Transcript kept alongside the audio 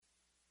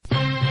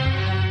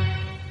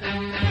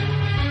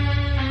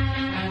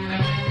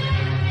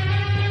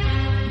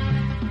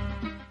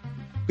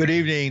Good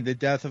evening. The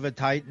death of a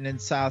titan in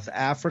South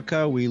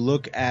Africa. We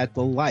look at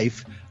the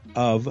life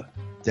of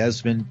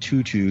Desmond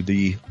Tutu,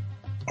 the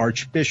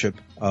Archbishop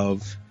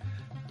of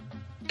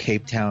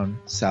Cape Town,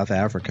 South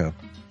Africa.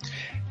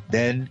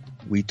 Then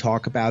we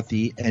talk about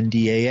the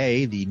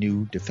NDAA, the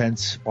new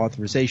defense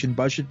authorization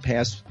budget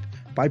passed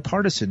by a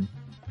bipartisan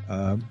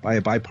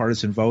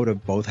vote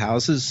of both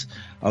houses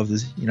of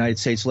the United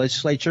States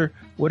legislature,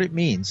 what it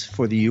means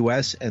for the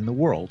U.S. and the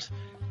world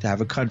to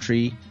have a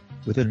country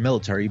with a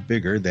military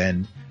bigger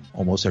than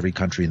almost every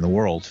country in the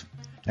world.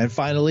 And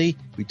finally,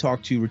 we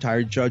talked to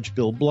retired Judge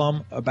Bill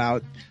Blum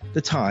about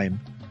the time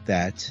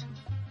that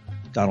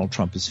Donald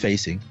Trump is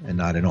facing and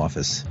not in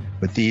office.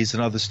 With these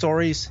and other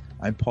stories,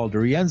 I'm Paul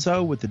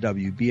DiRienzo with the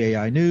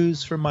WBAI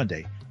News for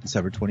Monday,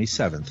 December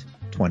 27th,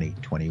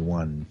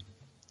 2021.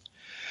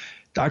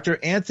 Dr.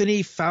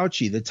 Anthony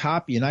Fauci, the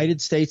top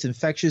United States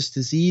infectious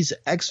disease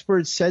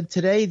expert, said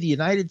today the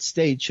United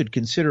States should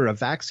consider a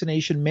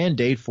vaccination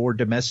mandate for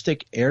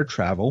domestic air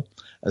travel,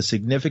 a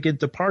significant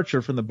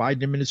departure from the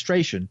Biden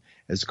administration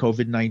as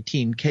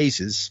COVID-19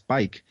 cases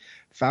spike.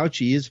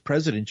 Fauci is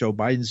President Joe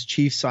Biden's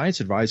chief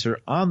science advisor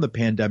on the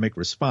pandemic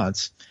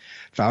response.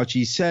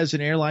 Fauci says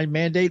an airline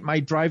mandate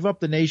might drive up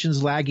the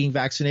nation's lagging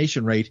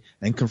vaccination rate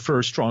and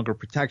confer stronger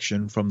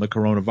protection from the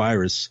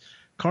coronavirus.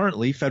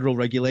 Currently, federal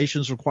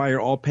regulations require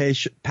all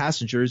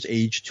passengers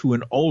aged 2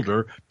 and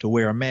older to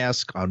wear a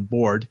mask on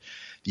board.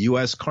 The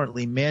U.S.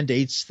 currently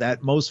mandates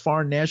that most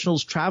foreign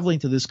nationals traveling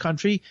to this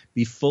country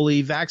be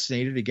fully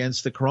vaccinated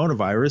against the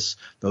coronavirus.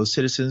 Those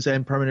citizens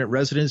and permanent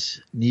residents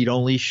need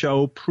only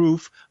show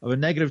proof of a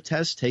negative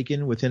test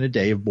taken within a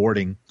day of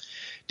boarding.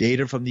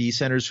 Data from the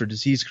Centers for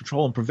Disease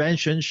Control and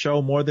Prevention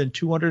show more than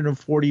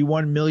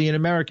 241 million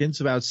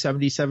Americans, about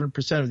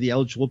 77% of the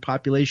eligible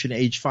population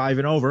age 5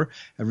 and over,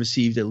 have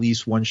received at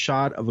least one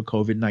shot of a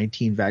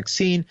COVID-19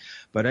 vaccine.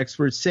 But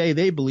experts say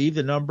they believe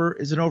the number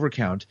is an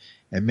overcount,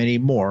 and many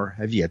more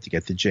have yet to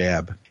get the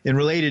jab. In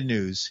related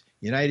news,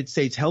 United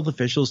States health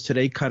officials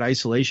today cut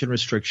isolation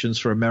restrictions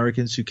for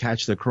Americans who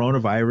catch the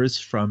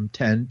coronavirus from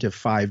 10 to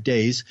 5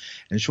 days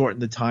and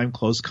shorten the time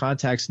close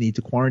contacts need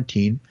to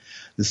quarantine.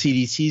 The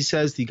CDC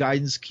says the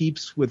guidance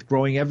keeps with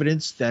growing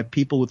evidence that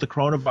people with the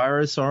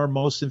coronavirus are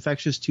most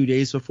infectious 2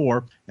 days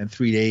before and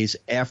 3 days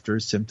after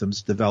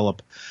symptoms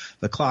develop.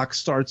 The clock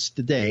starts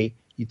the day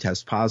you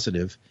test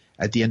positive.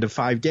 At the end of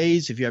 5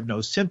 days, if you have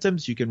no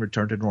symptoms, you can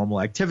return to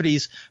normal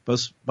activities,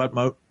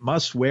 but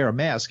must wear a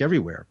mask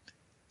everywhere,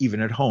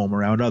 even at home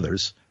around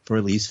others, for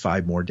at least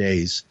 5 more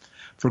days.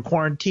 For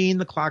quarantine,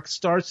 the clock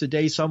starts the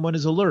day someone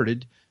is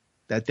alerted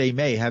that they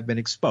may have been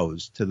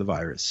exposed to the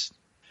virus.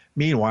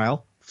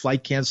 Meanwhile,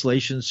 flight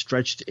cancellations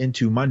stretched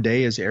into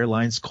Monday as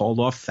airlines called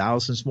off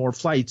thousands more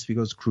flights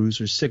because crews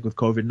are sick with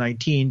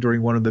COVID-19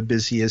 during one of the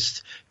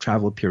busiest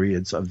travel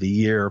periods of the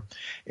year.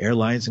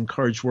 Airlines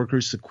encouraged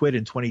workers to quit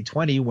in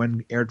 2020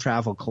 when air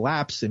travel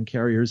collapsed, and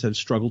carriers have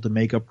struggled to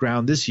make up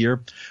ground this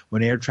year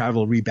when air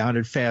travel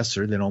rebounded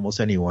faster than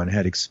almost anyone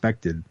had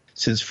expected.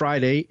 Since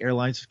Friday,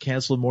 airlines have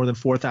canceled more than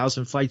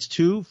 4,000 flights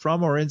to,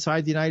 from, or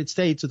inside the United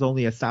States, with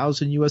only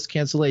 1,000 U.S.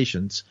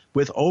 cancellations,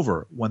 with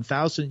over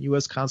 1,000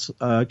 U.S.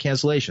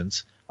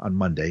 cancellations on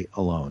Monday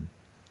alone.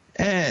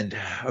 And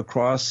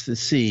across the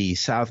sea,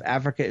 South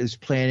Africa is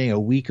planning a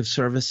week of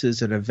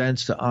services and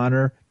events to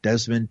honor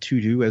Desmond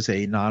Tutu as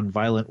a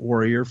nonviolent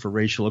warrior for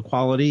racial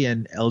equality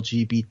and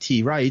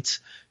LGBT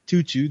rights.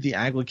 Tutu, the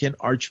Anglican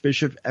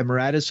Archbishop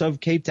Emeritus of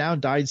Cape Town,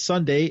 died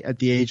Sunday at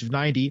the age of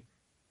 90.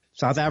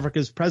 South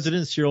Africa's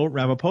President Cyril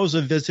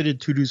Ramaphosa visited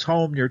Tutu's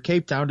home near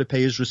Cape Town to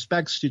pay his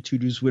respects to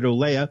Tutu's widow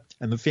Leah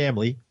and the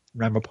family.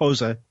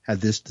 Ramaphosa had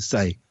this to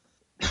say.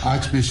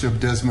 Archbishop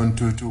Desmond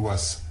Tutu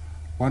was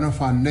one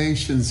of our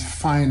nation's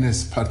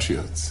finest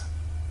patriots.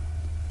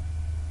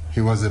 He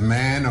was a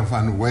man of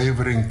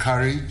unwavering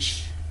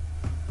courage,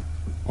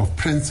 of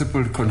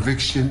principled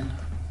conviction,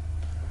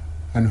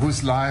 and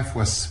whose life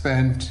was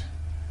spent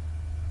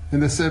in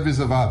the service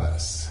of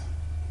others.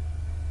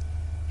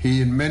 He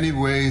in many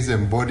ways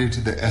embodied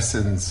the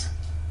essence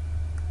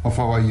of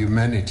our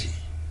humanity.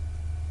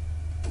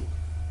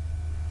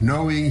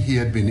 Knowing he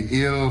had been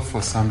ill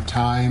for some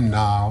time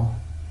now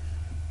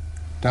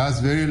does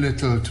very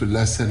little to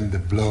lessen the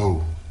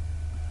blow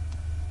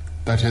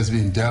that has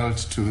been dealt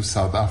to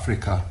South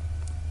Africa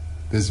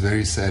this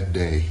very sad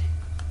day.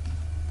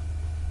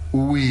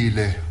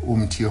 Uwile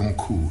umthi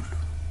omkhulu.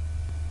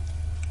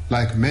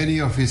 Like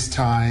many of his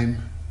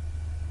time,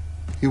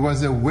 he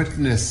was a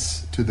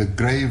witness to the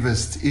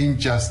gravest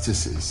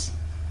injustices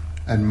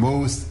and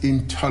most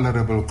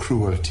intolerable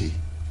cruelty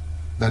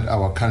that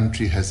our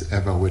country has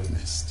ever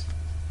witnessed.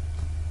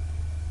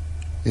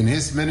 In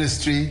his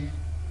ministry,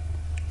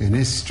 in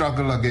his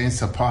struggle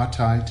against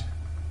apartheid,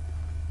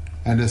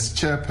 and as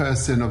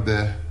chairperson of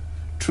the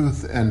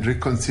Truth and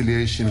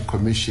Reconciliation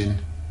Commission,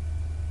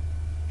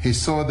 he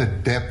saw the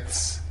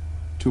depths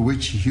to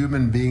which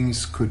human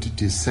beings could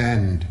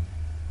descend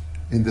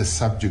in the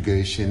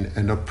subjugation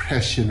and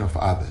oppression of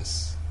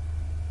others.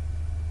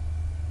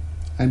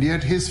 And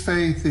yet his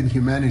faith in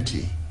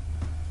humanity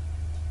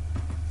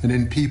and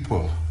in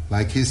people,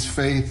 like his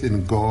faith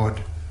in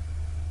God,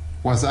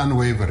 was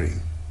unwavering.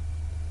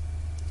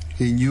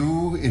 He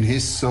knew in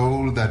his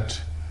soul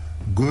that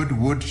good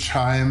would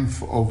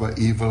triumph over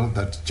evil,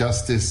 that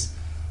justice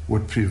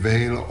would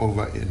prevail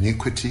over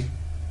iniquity,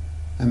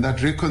 and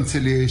that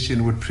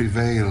reconciliation would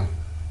prevail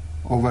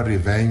over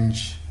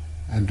revenge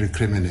and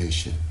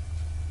recrimination.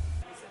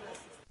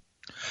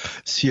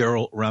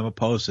 Cyril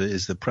Ramaphosa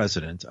is the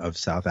president of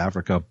South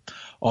Africa.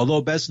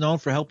 Although best known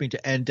for helping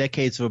to end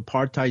decades of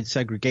apartheid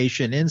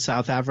segregation in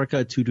South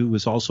Africa, Tutu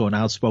was also an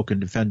outspoken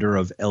defender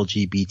of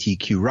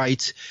LGBTQ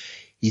rights.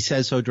 He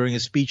said so during a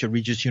speech at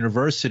Regis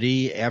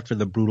University after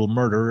the brutal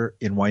murder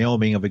in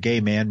Wyoming of a gay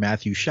man,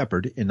 Matthew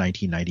Shepard, in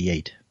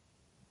 1998.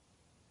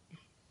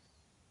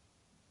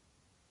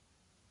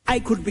 I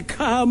could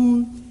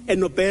become a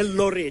Nobel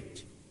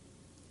laureate.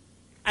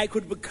 I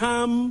could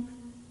become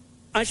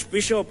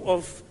Archbishop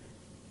of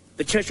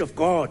the Church of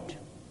God.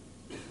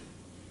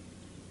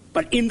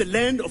 But in the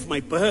land of my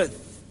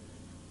birth,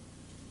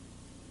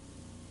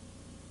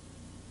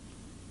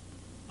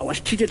 I was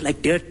treated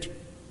like dirt.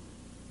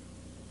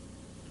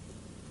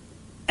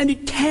 And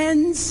it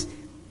tends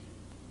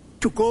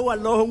to go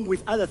along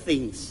with other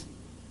things.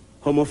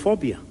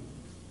 Homophobia.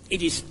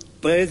 It is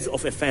birds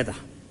of a feather.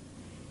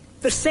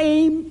 The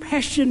same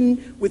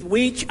passion with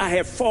which I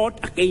have fought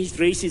against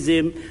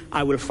racism,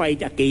 I will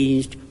fight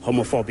against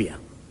homophobia.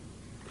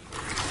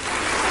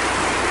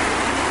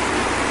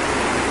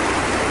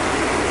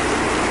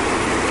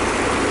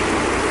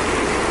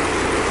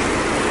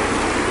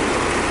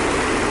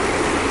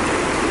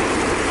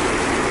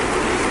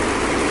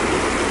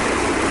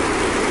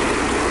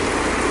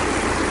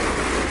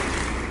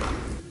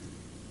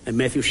 And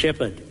Matthew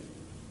Shepard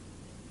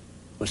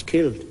was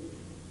killed.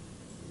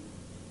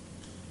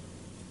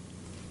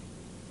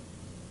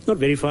 Not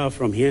very far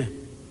from here.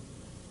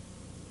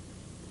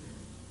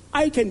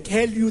 I can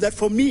tell you that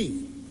for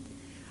me,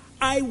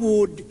 I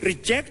would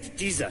reject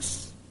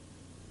Jesus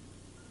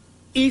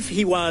if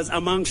he was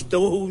amongst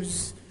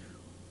those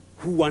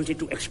who wanted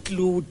to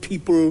exclude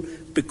people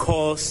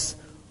because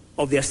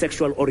of their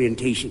sexual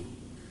orientation.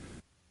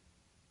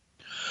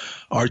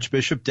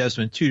 Archbishop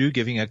Desmond Tutu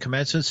giving a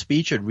commencement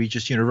speech at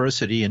Regis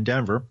University in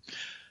Denver.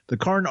 The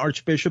current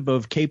Archbishop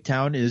of Cape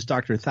Town is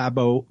Dr.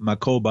 Thabo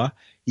Makgoba.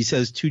 He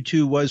says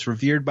Tutu was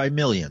revered by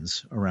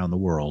millions around the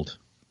world.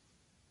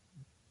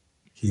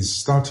 His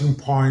starting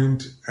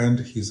point and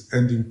his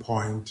ending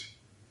point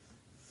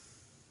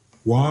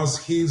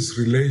was his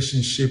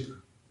relationship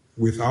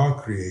with our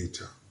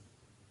Creator.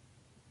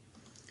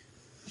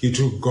 He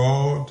took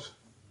God,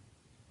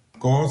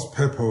 God's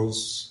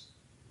purpose,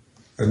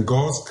 and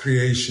God's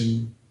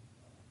creation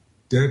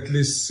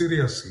deadly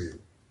seriously.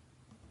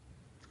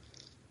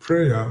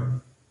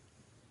 Prayer,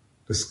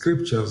 the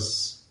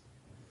scriptures,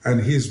 and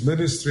his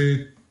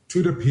ministry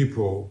to the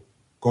people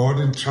God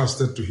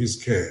entrusted to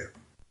his care.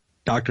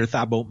 Dr.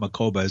 Thabo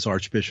Makgoba is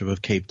Archbishop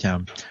of Cape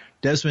Town.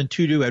 Desmond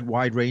Tutu had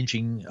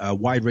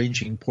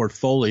wide-ranging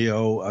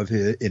portfolio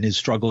in his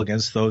struggle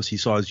against those he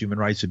saw as human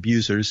rights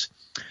abusers.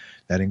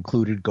 That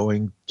included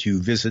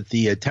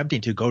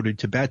attempting to go to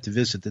Tibet to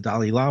visit the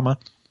Dalai Lama,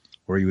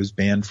 where he was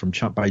banned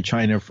by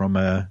China from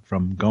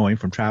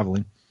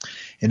traveling.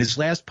 In his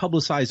last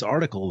publicized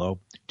article, though,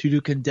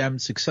 Tutu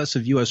condemned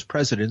successive U.S.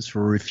 presidents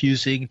for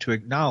refusing to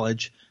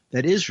acknowledge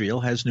that Israel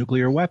has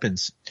nuclear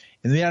weapons.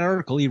 In that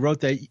article, he wrote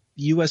that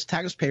U.S.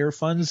 taxpayer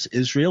funds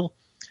Israel,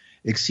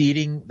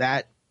 exceeding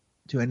that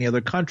to any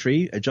other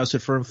country,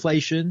 adjusted for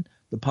inflation.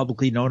 The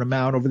publicly known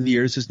amount over the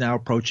years is now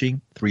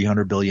approaching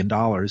 $300 billion.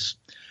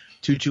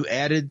 Tutu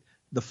added,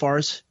 the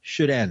farce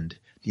should end.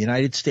 The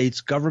United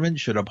States government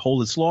should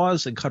uphold its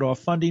laws and cut off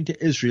funding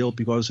to Israel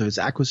because of its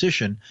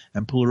acquisition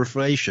and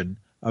proliferation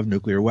of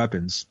nuclear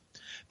weapons.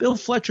 Bill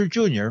Fletcher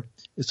Jr.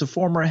 is the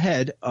former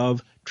head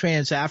of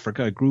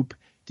Trans-Africa, a group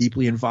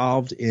deeply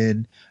involved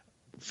in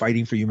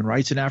fighting for human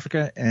rights in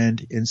Africa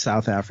and in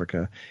South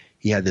Africa.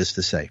 He had this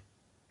to say.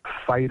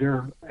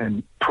 Fighter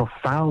and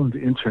profound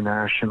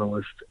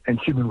internationalist and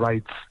human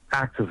rights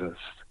activist,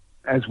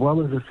 as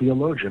well as a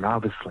theologian,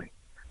 obviously.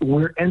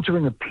 We're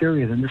entering a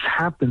period, and this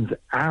happens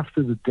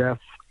after the death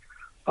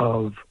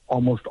of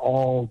almost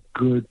all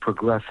good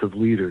progressive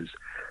leaders,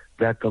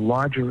 that the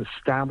larger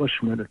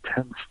establishment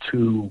attempts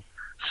to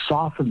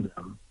soften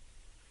them,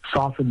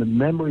 soften the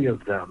memory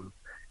of them,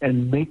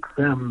 and make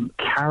them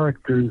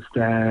characters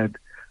that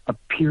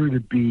appear to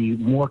be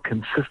more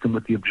consistent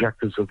with the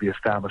objectives of the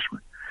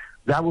establishment.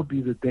 That would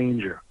be the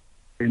danger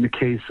in the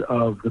case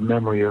of the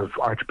memory of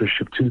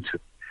Archbishop Tutu.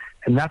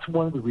 And that's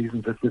one of the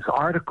reasons that this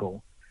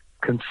article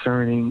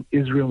concerning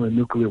Israel and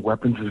nuclear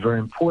weapons is very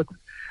important.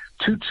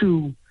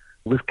 Tutu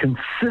was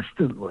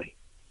consistently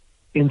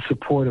in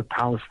support of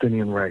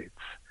Palestinian rights.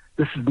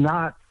 This is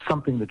not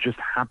something that just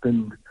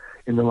happened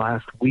in the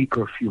last week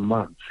or few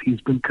months.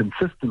 He's been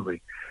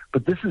consistently.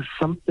 But this is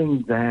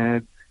something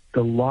that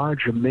the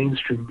larger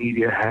mainstream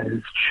media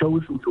has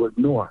chosen to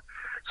ignore.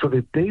 So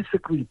they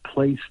basically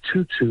place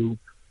Tutu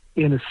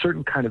in a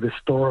certain kind of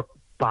historic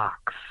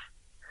box.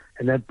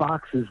 And that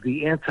box is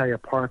the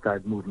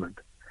anti-apartheid movement.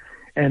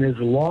 And as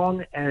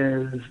long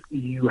as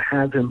you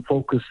have him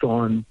focused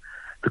on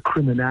the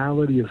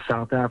criminality of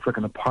South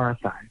African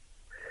apartheid,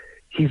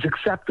 he's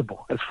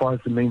acceptable as far as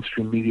the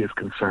mainstream media is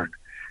concerned.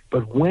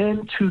 But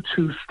when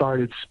Tutu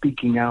started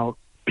speaking out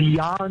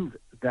beyond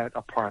that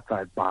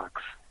apartheid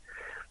box,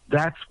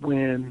 that's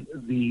when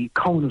the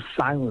cone of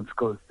silence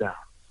goes down.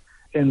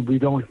 And we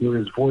don't hear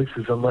his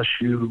voices unless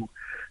you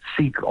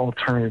seek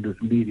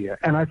alternative media.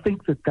 And I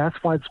think that that's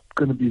why it's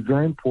going to be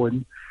very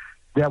important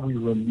that we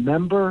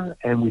remember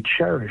and we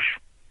cherish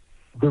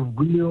the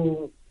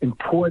real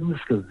importance,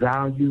 the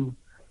value,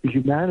 the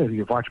humanity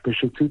of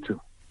Archbishop Tutu.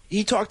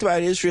 He talked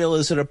about Israel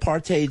as an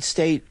apartheid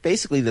state,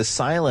 basically the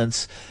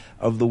silence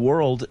of the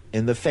world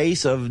in the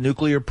face of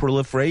nuclear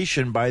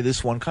proliferation by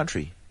this one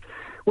country.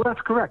 Well,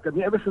 that's correct. I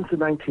mean, ever since the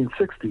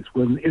 1960s,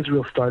 when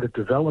Israel started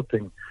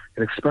developing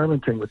and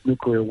experimenting with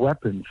nuclear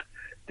weapons,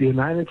 the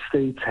United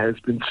States has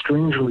been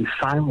strangely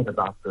silent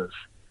about this.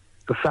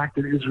 The fact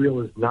that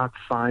Israel has not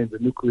signed the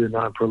Nuclear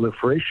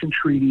Non-Proliferation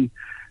Treaty,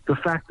 the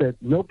fact that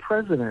no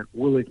president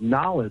will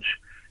acknowledge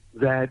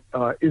that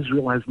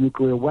Israel has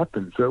nuclear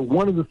weapons.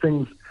 One of the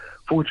things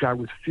for which I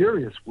was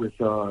furious with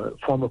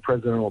former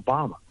President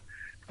Obama,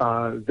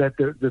 that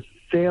the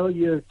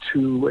failure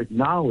to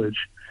acknowledge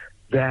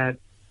that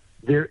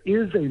there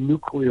is a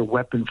nuclear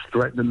weapons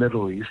threat in the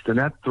Middle East, and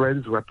that threat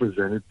is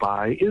represented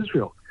by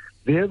Israel.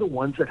 They're the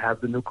ones that have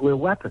the nuclear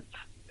weapons.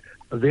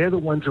 They're the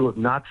ones who have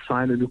not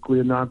signed a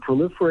nuclear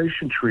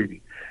non-proliferation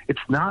treaty. It's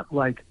not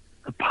like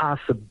the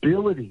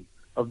possibility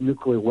of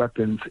nuclear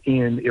weapons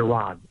in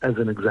Iran, as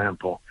an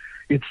example.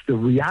 It's the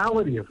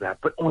reality of that.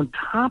 But on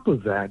top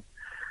of that,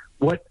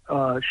 what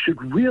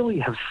should really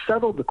have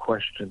settled the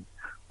question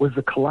was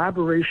the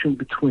collaboration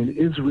between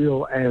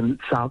Israel and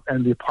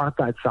the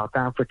apartheid South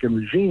African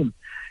regime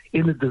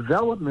in the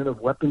development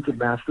of weapons of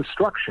mass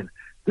destruction.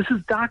 This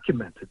is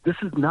documented. This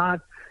is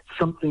not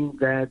something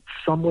that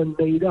someone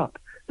made up.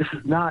 This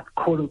is not,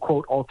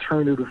 quote-unquote,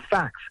 alternative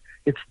facts.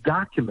 It's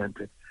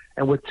documented.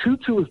 And what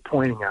Tutu was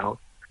pointing out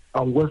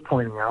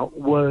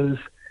was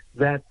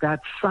that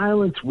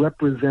silence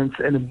represents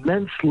an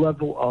immense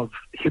level of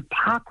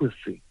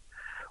hypocrisy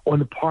on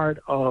the part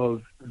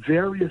of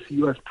various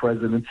U.S.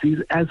 presidencies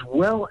as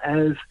well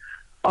as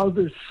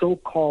other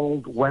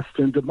so-called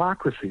Western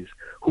democracies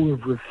who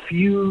have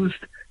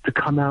refused to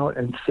come out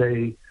and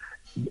say,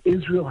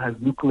 Israel has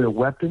nuclear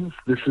weapons.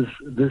 This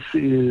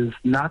is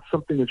not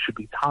something that should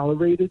be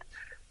tolerated.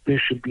 There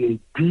should be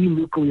a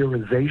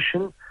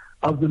denuclearization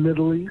of the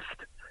Middle East.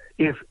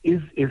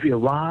 If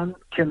Iran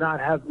cannot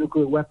have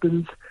nuclear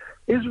weapons,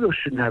 Israel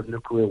shouldn't have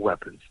nuclear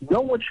weapons.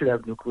 No one should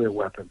have nuclear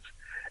weapons.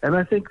 And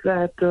I think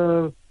that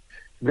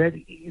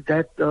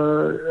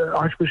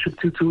Archbishop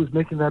Tutu is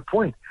making that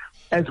point,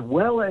 as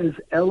well as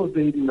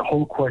elevating the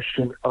whole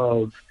question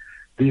of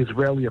the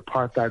Israeli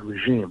apartheid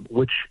regime,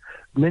 which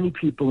many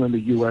people in the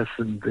U.S.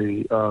 and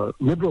the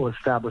liberal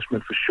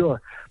establishment for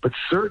sure, but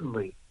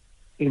certainly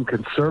in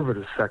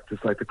conservative sectors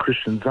like the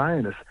Christian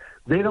Zionists,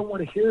 they don't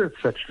want to hear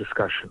such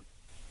discussion.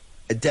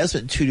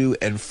 Desmond Tutu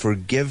and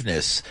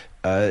forgiveness.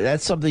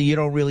 That's something you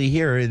don't really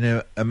hear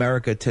in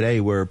America today,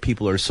 where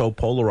people are so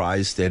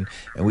polarized and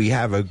we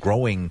have a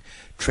growing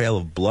trail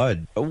of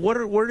blood.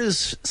 Where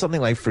does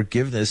something like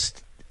forgiveness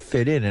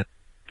fit in?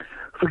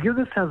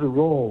 Forgiveness has a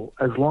role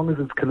as long as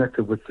it's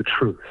connected with the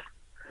truth.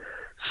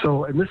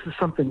 So, and this is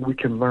something we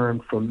can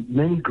learn from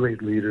many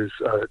great leaders.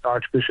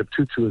 Archbishop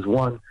Tutu is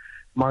one.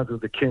 Martin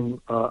Luther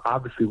King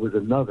obviously was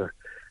another.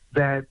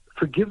 That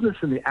forgiveness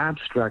in the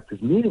abstract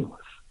is meaningless,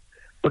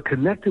 but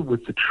connected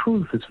with the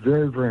truth is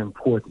very, very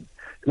important.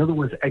 In other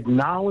words,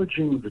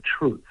 acknowledging the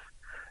truth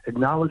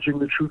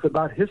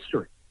about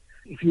history.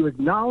 If you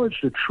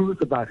acknowledge the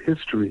truth about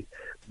history,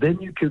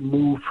 then you can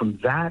move from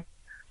that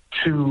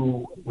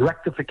to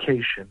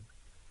rectification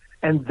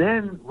and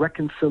then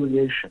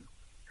reconciliation,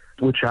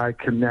 which I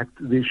connect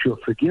the issue of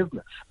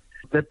forgiveness.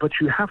 But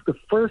you have to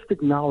first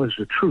acknowledge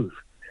the truth.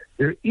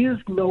 There is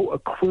no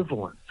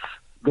equivalence.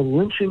 The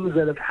lynchings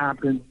that have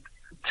happened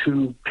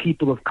to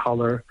people of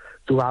color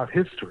throughout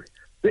history,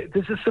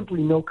 there's just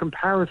simply no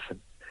comparison.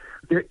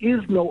 There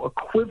is no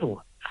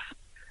equivalence.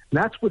 And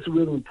that's what's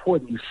really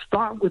important. You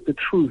start with the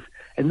truth,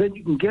 and then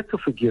you can get to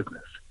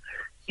forgiveness.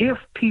 If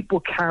people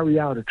carry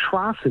out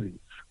atrocities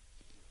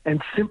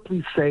and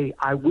simply say,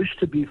 I wish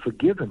to be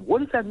forgiven, what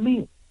does that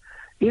mean?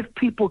 If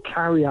people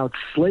carry out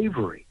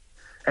slavery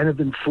and have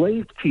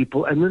enslaved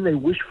people and then they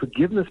wish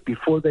forgiveness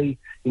before they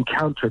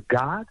encounter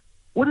God,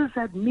 what does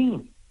that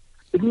mean?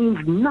 It means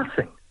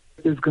nothing.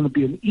 There's going to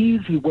be an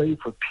easy way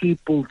for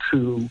people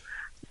to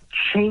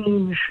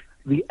change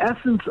the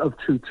essence of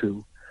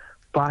Tutu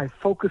by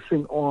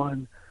focusing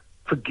on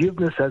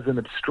forgiveness as an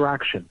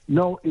abstraction.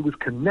 No, it was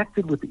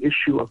connected with the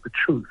issue of the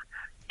truth.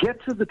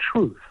 Get to the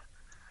truth,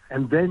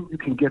 and then you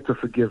can get to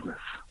forgiveness.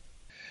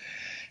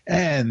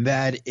 And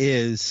that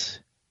is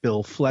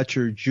Bill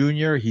Fletcher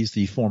Jr. He's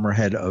the former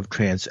head of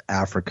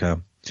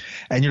Trans-Africa.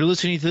 And you're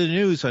listening to the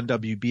news on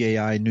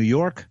WBAI New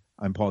York.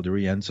 I'm Paul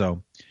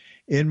DiRienzo.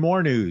 In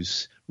more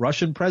news,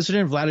 Russian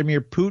President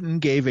Vladimir Putin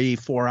gave a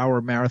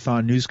 4-hour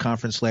marathon news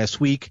conference last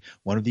week.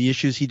 One of the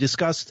issues he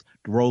discussed,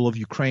 the role of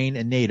Ukraine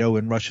and NATO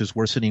in Russia's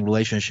worsening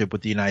relationship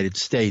with the United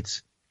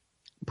States.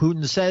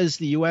 Putin says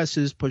the U.S.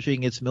 is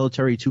pushing its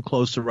military too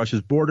close to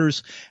Russia's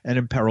borders and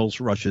imperils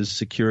Russia's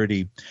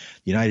security.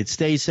 The United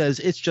States says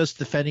it's just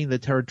defending the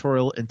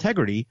territorial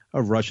integrity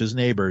of Russia's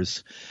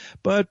neighbors.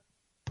 But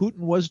Putin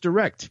was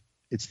direct.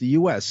 It's the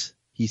U.S.,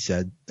 he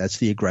said, that's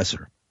the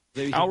aggressor.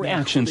 Our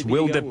actions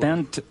will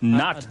depend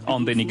not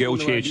on the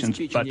negotiations,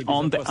 but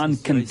on the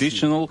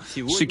unconditional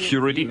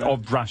security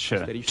of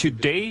Russia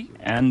today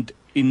and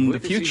in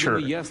the future.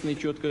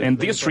 In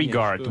this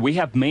regard, we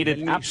have made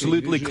it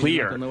absolutely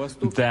clear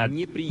that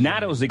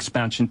NATO's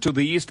expansion to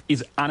the east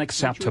is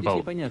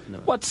unacceptable.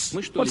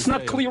 What's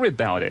not clear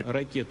about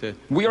it?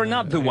 We are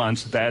not the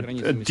ones that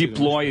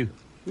deploy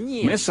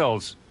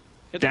missiles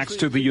next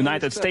to the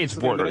United States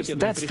borders.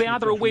 That's the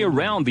other way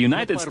around. The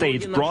United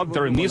States brought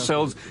their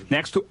missiles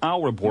next to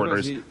our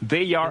borders.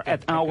 They are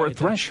at our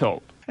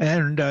threshold.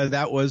 And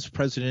that was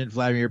President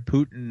Vladimir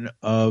Putin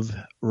of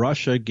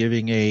Russia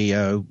giving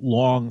a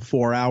long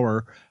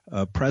 4-hour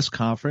press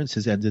conference,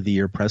 his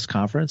end-of-the-year press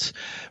conference.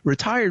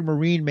 Retired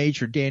Marine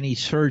Major Danny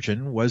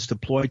Surgeon was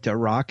deployed to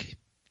Iraq.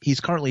 He's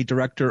currently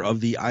director of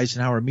the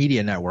Eisenhower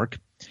Media Network.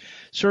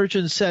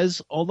 Surgeon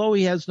says although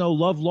he has no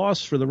love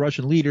lost for the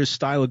Russian leader's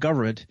style of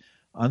government,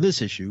 on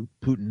this issue,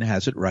 Putin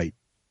has it right.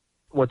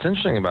 What's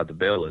interesting about the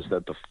bill is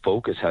that the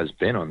focus has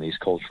been on these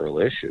cultural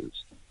issues.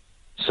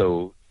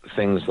 So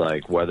things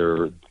like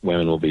whether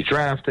women will be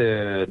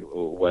drafted,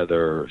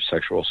 whether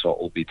sexual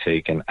assault will be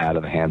taken out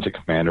of the hands of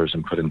commanders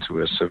and put into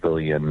a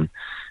civilian,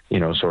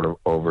 sort of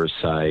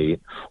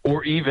oversight,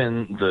 or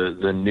even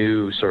the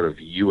new sort of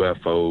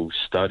UFO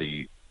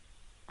study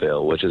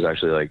bill, which is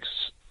actually like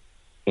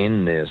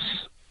in this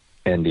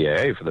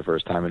NDAA for the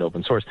first time in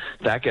open source.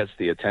 That gets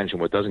the attention.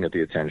 What doesn't get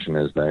the attention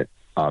is that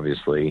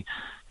obviously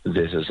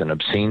this is an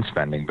obscene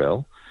spending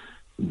bill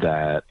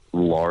that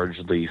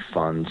largely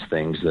funds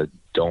things that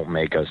don't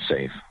make us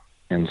safe.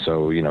 And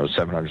so,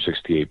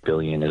 $768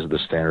 billion is the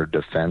standard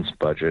defense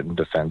budget, and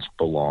defense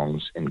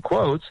belongs in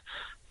quotes.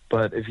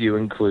 But if you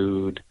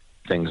include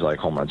things like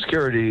Homeland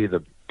Security,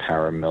 the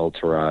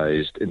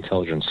paramilitarized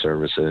intelligence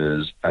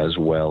services, as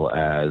well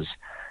as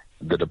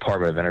the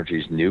Department of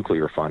Energy's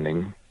nuclear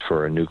funding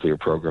for a nuclear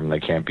program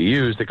that can't be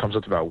used, it comes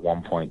up to about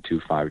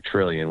 $1.25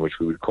 trillion, which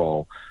we would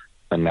call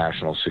a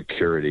national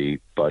security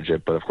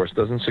budget. But of course, it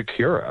doesn't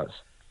secure us.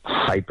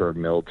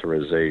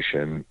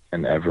 Hyper-militarization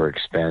and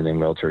ever-expanding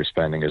military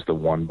spending is the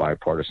one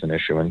bipartisan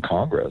issue in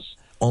Congress.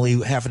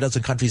 Only half a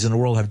dozen countries in the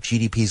world have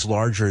GDPs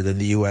larger than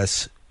the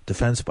U.S.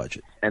 defense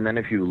budget. And then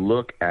if you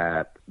look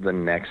at the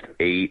next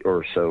 8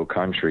 or so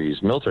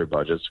countries' military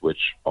budgets, which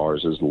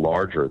ours is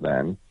larger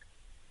than,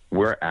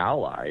 we're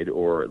allied,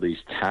 or at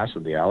least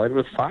tacitly allied,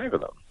 with 5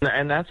 of them.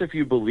 And that's if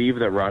you believe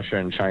that Russia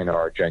and China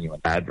are genuine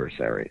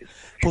adversaries.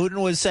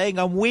 Putin was saying,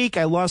 I'm weak.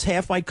 I lost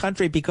half my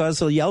country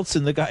because of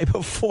Yeltsin, the guy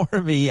before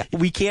me.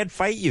 We can't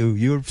fight you.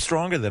 You're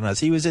stronger than us.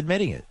 He was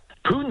admitting it.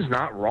 Putin's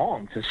not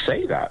wrong to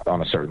say that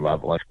on a certain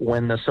level. Like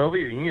when the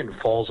Soviet Union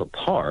falls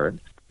apart,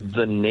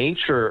 the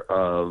nature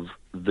of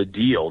the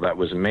deal that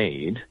was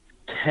made,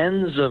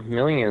 tens of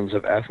millions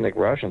of ethnic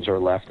Russians are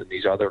left in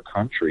these other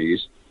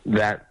countries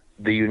that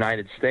the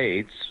United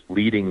States,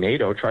 leading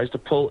NATO, tries to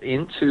pull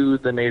into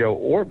the NATO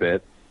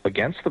orbit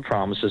against the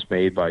promises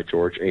made by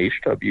George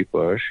H.W.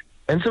 Bush.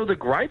 And so the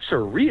gripes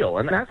are real,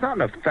 and that's not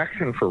an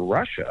affection for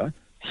Russia.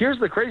 Here's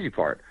the crazy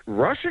part.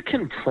 Russia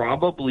can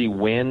probably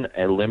win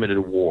a limited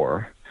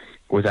war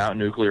without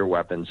nuclear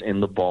weapons in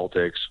the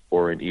Baltics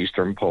or in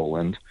eastern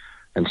Poland,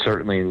 and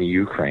certainly in the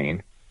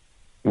Ukraine,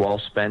 while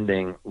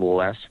spending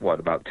less,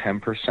 about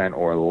 10%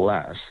 or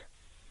less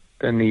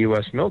than the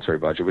U.S. military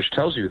budget, which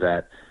tells you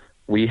that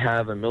we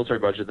have a military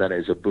budget that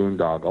is a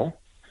boondoggle,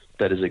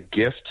 that is a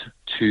gift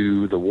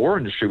to the war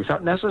industry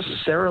without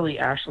necessarily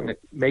actually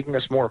making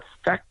us more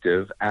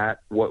effective at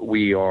what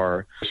we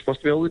are supposed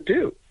to be able to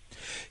do.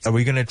 Are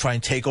we going to try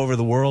and take over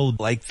the world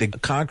like the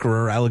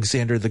conqueror,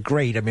 Alexander the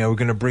Great? I mean, are we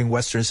going to bring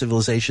Western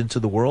civilization to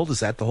the world?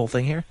 Is that the whole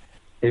thing here?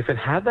 If it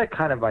had that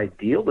kind of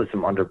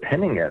idealism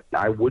underpinning it,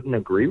 I wouldn't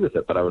agree with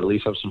it, but I would at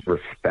least have some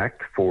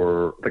respect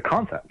for the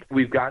concept.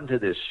 We've gotten to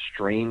this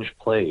strange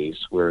place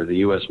where the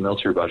U.S.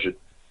 military budget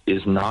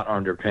is not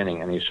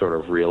underpinning any sort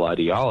of real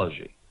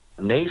ideology.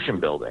 Nation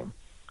building,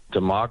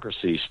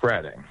 democracy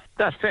spreading,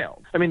 that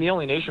failed. I mean, the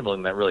only nation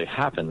building that really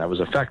happened that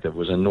was effective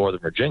was in Northern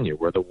Virginia,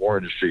 where the war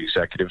industry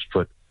executives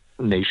put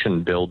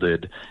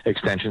nation-builded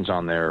extensions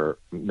on their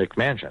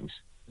McMansions.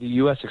 The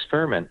U.S.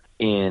 experiment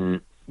in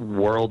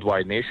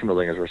worldwide nation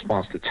building as a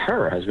response to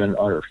terror has been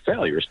utter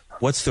failures.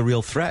 What's the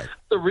real threat?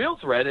 The real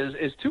threat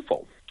is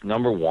twofold.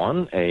 Number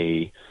one,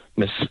 a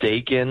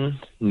mistaken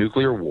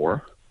nuclear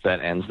war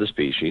that ends the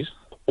species,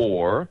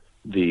 or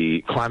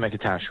the climate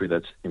catastrophe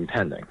that's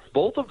impending.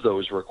 Both of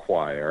those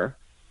require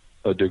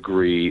a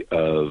degree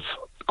of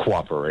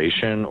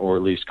cooperation or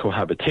at least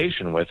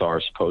cohabitation with our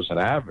supposed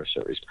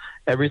adversaries.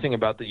 Everything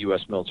about the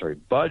U.S. military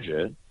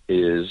budget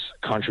is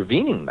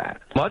contravening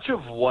that. Much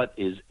of what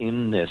is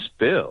in this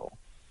bill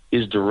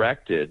is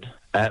directed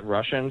at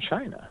Russia and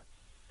China.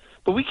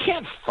 But we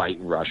can't fight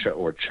Russia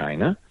or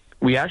China.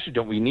 We actually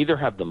don't. We neither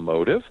have the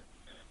motive,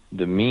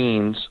 the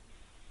means,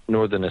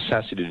 nor the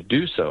necessity to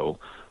do so.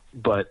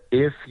 But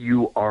if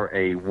you are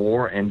a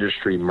war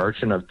industry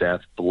merchant of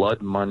death,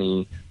 blood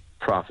money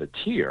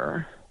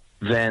profiteer,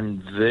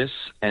 then this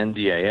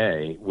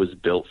NDAA was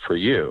built for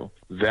you.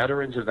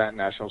 Veterans of that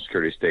national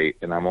security state,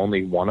 and I'm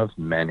only one of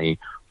many,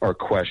 are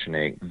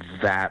questioning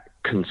that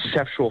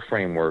conceptual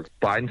framework.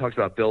 Biden talks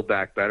about Build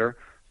Back Better.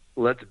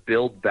 Let's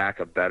build back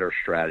a better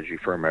strategy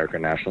for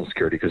American national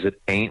security, because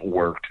it ain't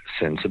worked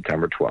since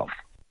September 12th.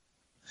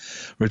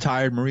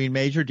 Retired Marine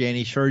Major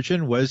Danny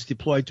Sturgeon was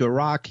deployed to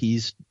Iraq.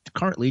 He's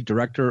currently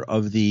director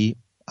of the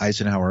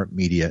Eisenhower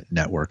Media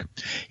Network.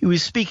 He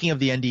was speaking of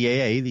the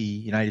NDAA, the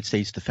United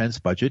States defense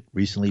budget,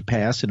 recently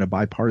passed in a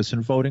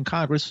bipartisan vote in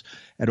Congress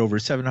at over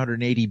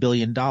 $780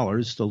 billion,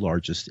 the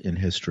largest in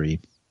history.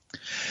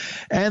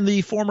 And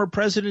the former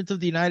president of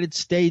the United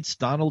States,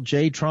 Donald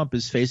J. Trump,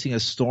 is facing a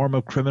storm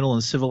of criminal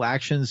and civil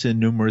actions in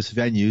numerous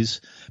venues,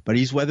 but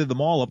he's weathered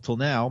them all up till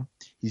now.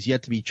 He's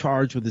yet to be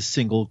charged with a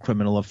single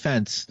criminal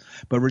offense.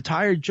 But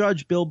retired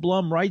Judge Bill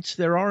Blum writes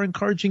there are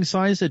encouraging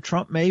signs that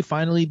Trump may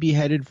finally be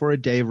headed for a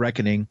day of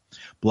reckoning.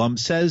 Blum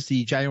says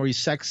the January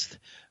 6th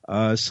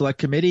Select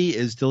Committee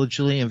is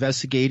diligently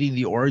investigating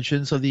the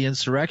origins of the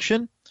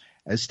insurrection,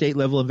 as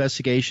state-level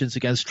investigations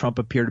against Trump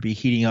appear to be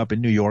heating up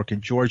in New York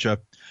and Georgia.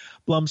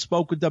 Blum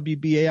spoke with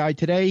WBAI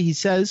today. He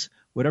says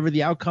whatever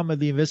the outcome of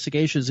the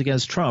investigations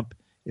against Trump,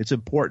 it's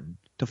important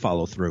to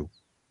follow through.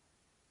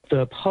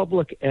 The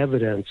public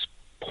evidence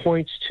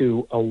points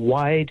to a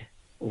wide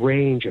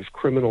range of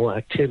criminal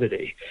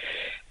activity,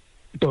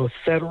 both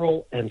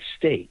federal and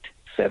state.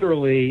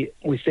 Federally,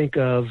 we think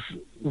of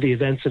the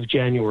events of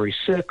January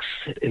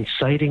 6th,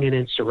 inciting an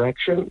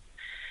insurrection,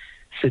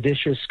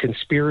 seditious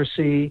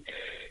conspiracy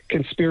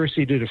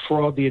to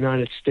defraud the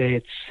United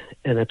States,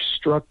 and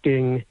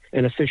obstructing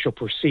an official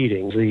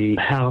proceeding, the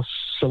House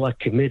Select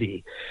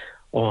Committee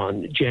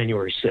on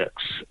January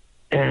 6th.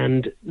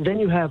 And then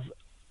you have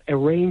a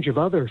range of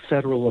other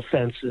federal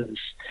offenses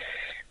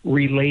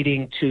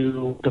relating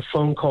to the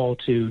phone call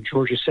to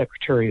Georgia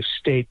Secretary of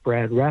State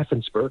Brad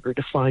Raffensperger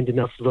to find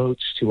enough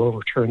votes to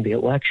overturn the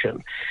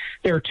election.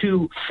 There are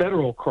two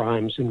federal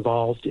crimes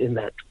involved in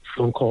that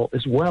phone call,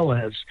 as well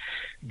as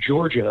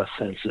Georgia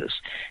offenses.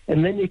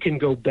 And then you can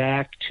go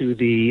back to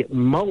the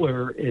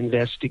Mueller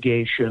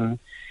investigation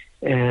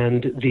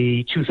and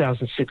the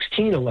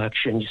 2016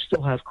 election. You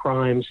still have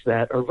crimes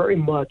that are very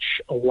much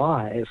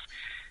alive.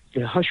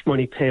 The hush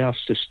money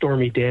payoffs to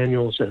Stormy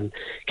Daniels and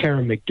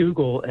Karen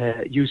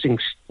McDougal, using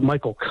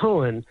Michael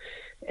Cohen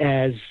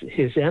as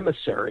his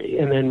emissary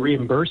and then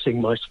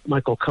reimbursing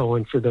Michael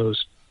Cohen for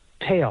those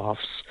payoffs,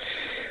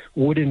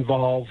 would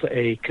involve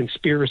a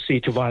conspiracy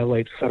to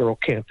violate federal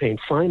campaign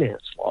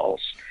finance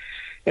laws.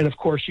 And, of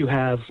course, you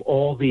have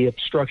all the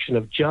obstruction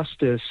of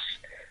justice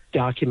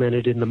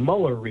documented in the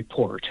Mueller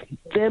report.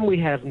 Then we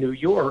have New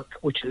York,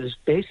 which is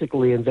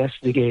basically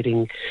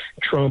investigating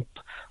Trump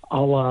a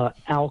la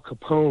Al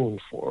Capone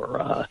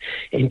for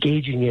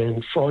engaging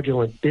in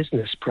fraudulent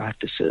business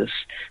practices,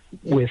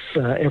 with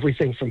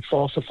everything from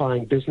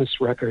falsifying business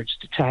records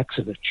to tax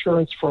and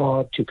insurance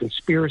fraud to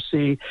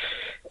conspiracy,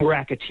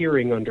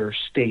 racketeering under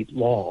state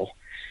law.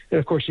 And,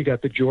 of course, you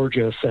got the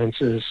Georgia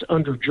offenses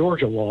under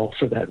Georgia law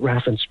for that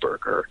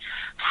Raffensperger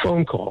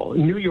phone call.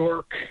 New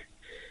York,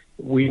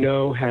 we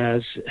know,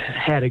 has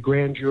had a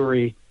grand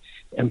jury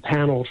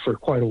empaneled for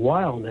quite a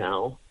while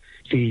now.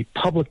 The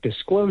public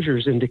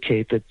disclosures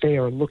indicate that they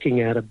are looking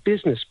at a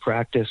business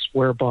practice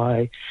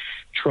whereby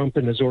Trump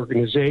and his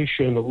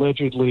organization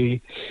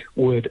allegedly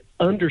would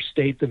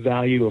understate the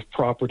value of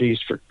properties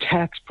for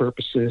tax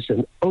purposes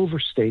and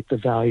overstate the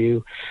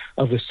value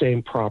of the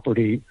same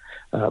property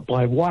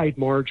by wide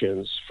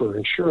margins for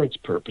insurance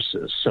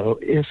purposes. So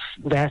if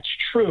that's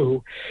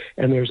true,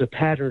 and there's a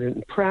pattern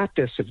and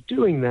practice of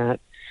doing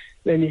that,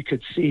 then you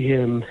could see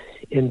him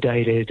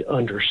indicted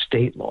under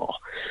state law.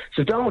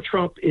 So Donald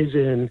Trump is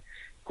in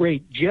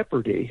great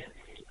jeopardy.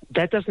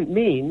 That doesn't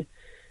mean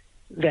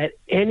that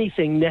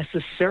anything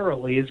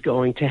necessarily is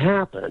going to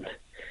happen,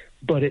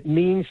 but it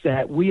means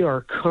that we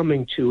are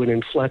coming to an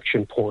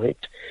inflection point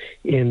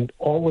in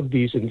all of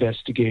these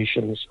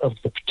investigations of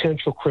the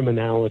potential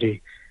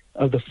criminality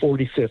of the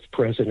 45th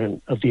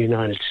president of the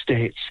United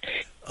States.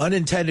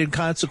 Unintended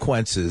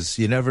consequences.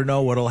 You never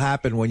know what will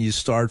happen when you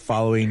start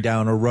following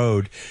down a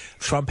road.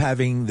 Trump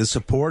having the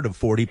support of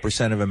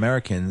 40% of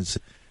Americans.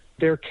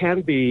 There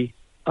can be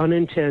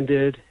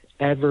unintended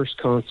adverse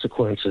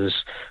consequences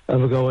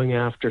of going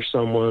after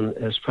someone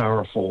as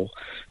powerful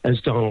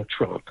as Donald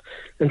Trump.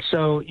 And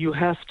so you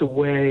have to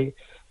weigh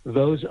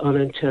those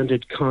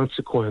unintended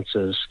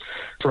consequences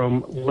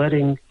from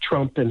letting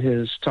Trump and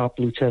his top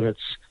lieutenants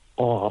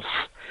off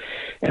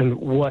and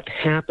what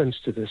happens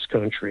to this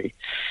country.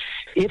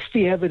 If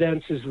the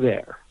evidence is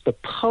there, the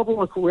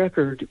public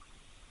record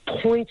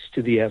points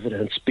to the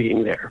evidence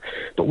being there,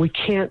 but we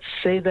can't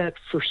say that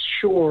for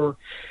sure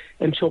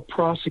until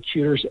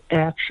prosecutors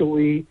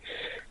actually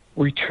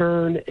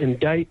return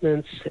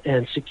indictments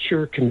and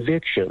secure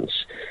convictions,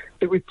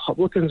 the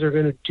Republicans are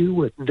going to do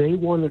what they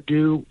want to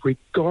do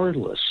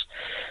regardless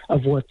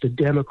of what the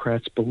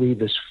Democrats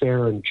believe is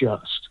fair and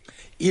just.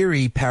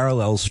 Eerie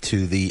parallels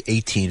to the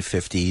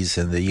 1850s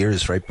and the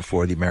years right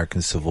before the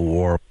American Civil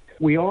War.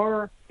 We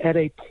are at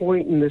a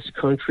point in this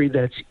country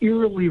that's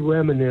eerily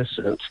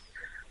reminiscent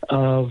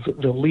of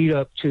the lead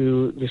up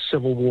to the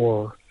Civil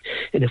War.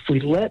 And if we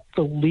let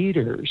the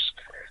leaders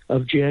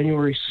of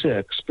January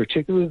 6th,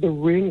 particularly the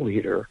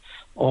ringleader,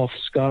 off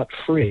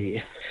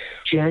scot-free,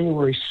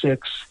 January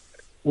 6th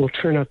will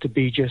turn out to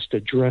be just a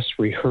dress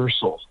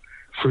rehearsal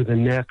for the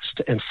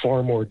next and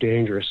far more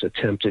dangerous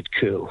attempted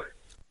coup.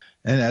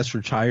 And as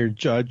retired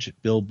Judge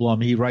Bill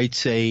Blum, he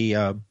writes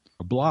a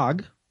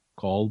blog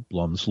called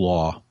Blum's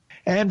Law.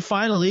 And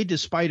finally,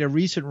 despite a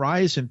recent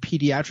rise in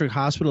pediatric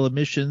hospital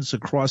admissions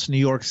across New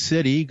York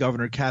City,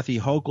 Governor Kathy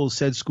Hochul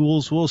said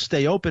schools will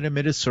stay open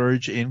amid a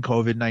surge in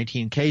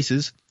COVID-19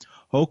 cases.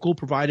 Hochul,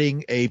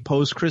 providing a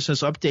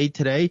post-Christmas update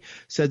today,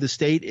 said the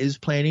state is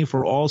planning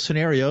for all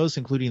scenarios,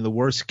 including the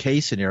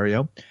worst-case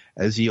scenario,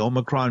 as the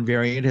Omicron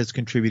variant has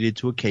contributed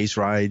to a case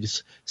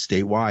rise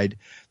statewide.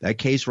 That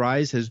case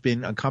rise has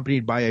been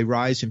accompanied by a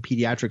rise in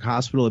pediatric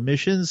hospital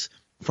admissions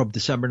from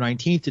December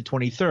 19th to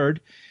 23rd.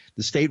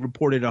 The state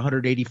reported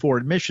 184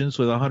 admissions,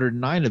 with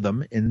 109 of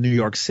them in New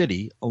York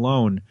City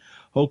alone.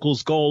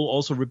 Hochul's goal,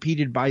 also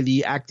repeated by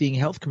the acting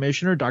health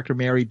commissioner, Dr.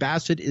 Mary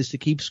Bassett, is to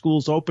keep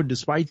schools open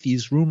despite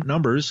these room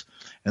numbers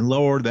and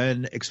lower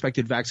than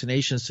expected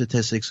vaccination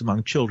statistics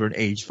among children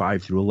aged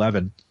 5 through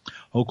 11.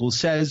 Hochul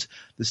says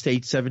the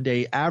state's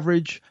 7-day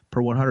average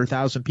per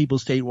 100,000 people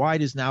statewide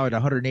is now at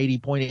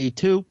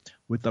 180.82,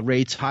 with the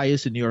rates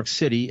highest in New York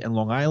City and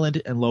Long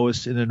Island and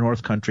lowest in the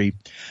North Country.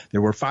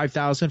 There were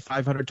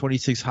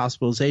 5,526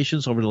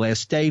 hospitalizations over the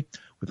last day,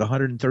 with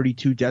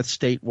 132 deaths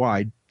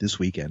statewide this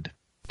weekend.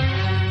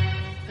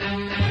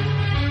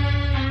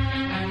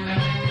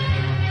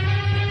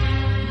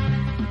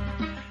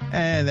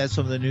 And that's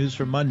some of the news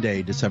for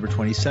Monday, December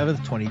 27th,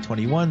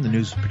 2021. The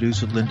news was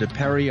produced with Linda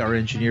Perry. Our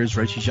engineer is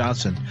Reggie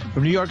Johnson.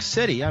 From New York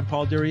City, I'm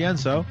Paul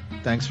DiRienzo.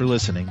 Thanks for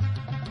listening.